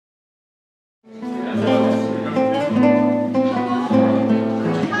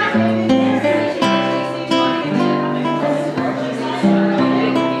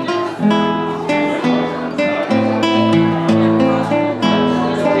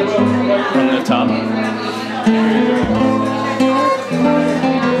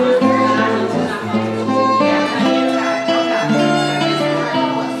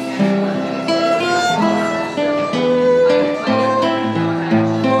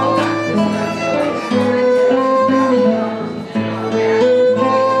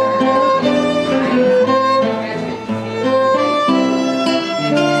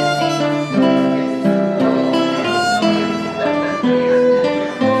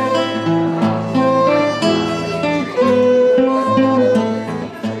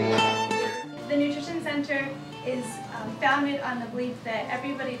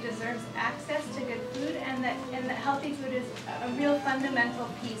fundamental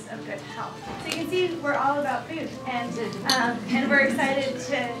piece of good health. So you can see we're all about food, and we're excited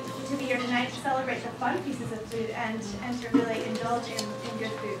to be here tonight to celebrate the fun pieces of food and to really indulge in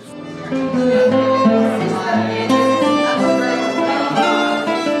good foods.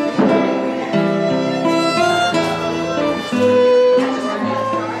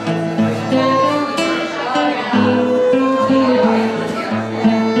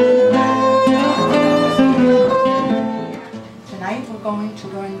 We're going to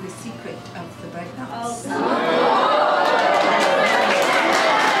learn the secret of the bread nuts.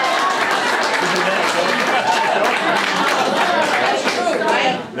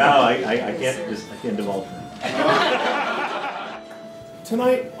 No, I can't divulge that.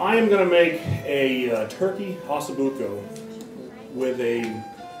 Tonight I am going to make a Turkey Osso Buco with a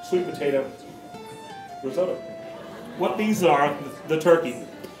sweet potato risotto. What these are, the turkey,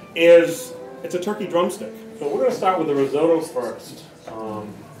 is it's a turkey drumstick. So we're going to start with the risottos first.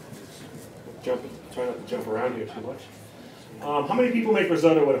 Try not to jump around here too much. How many people make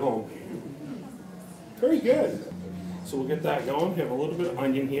risotto at home? Very good. So we'll get that going. We have a little bit of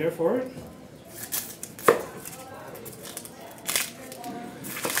onion here for it.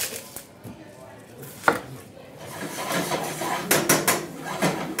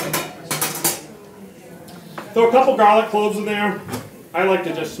 Throw a couple garlic cloves in there. I like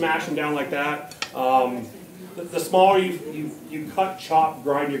to just smash them down like that. The smaller you cut, chop,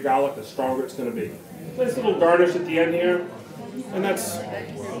 grind your garlic, the stronger it's going to be. Nice little garnish at the end here, and that's it.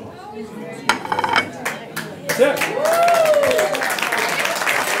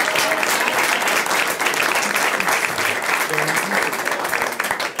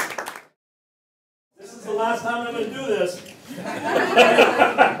 This is the last time I'm going to do this.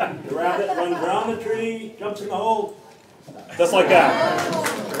 The rabbit runs around the tree, jumps in the hole. Just like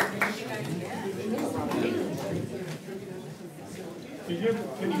that.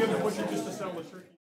 Can you give the butcher just a sandwich?